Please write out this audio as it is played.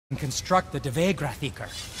and construct the Dvegrathikar,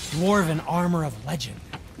 dwarven armor of legend.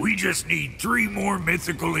 We just need 3 more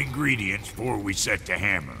mythical ingredients before we set to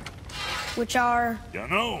hammer. Which are?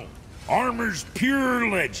 Dunno. Armor's pure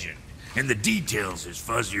legend, and the details is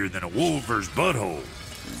fuzzier than a wolver's butthole.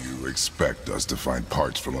 You expect us to find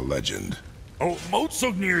parts from a legend? Oh,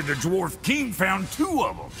 Motsognir the Dwarf King found 2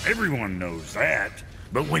 of them. Everyone knows that.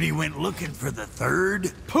 But when he went looking for the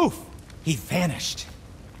 3rd... Poof! He vanished.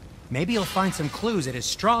 Maybe he'll find some clues at his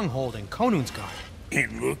stronghold in Konungsgard.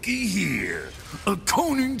 And looky here. A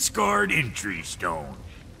Konungsgard entry stone.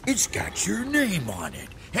 It's got your name on it.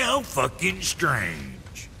 How fucking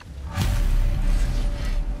strange.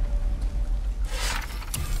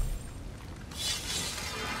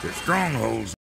 The stronghold's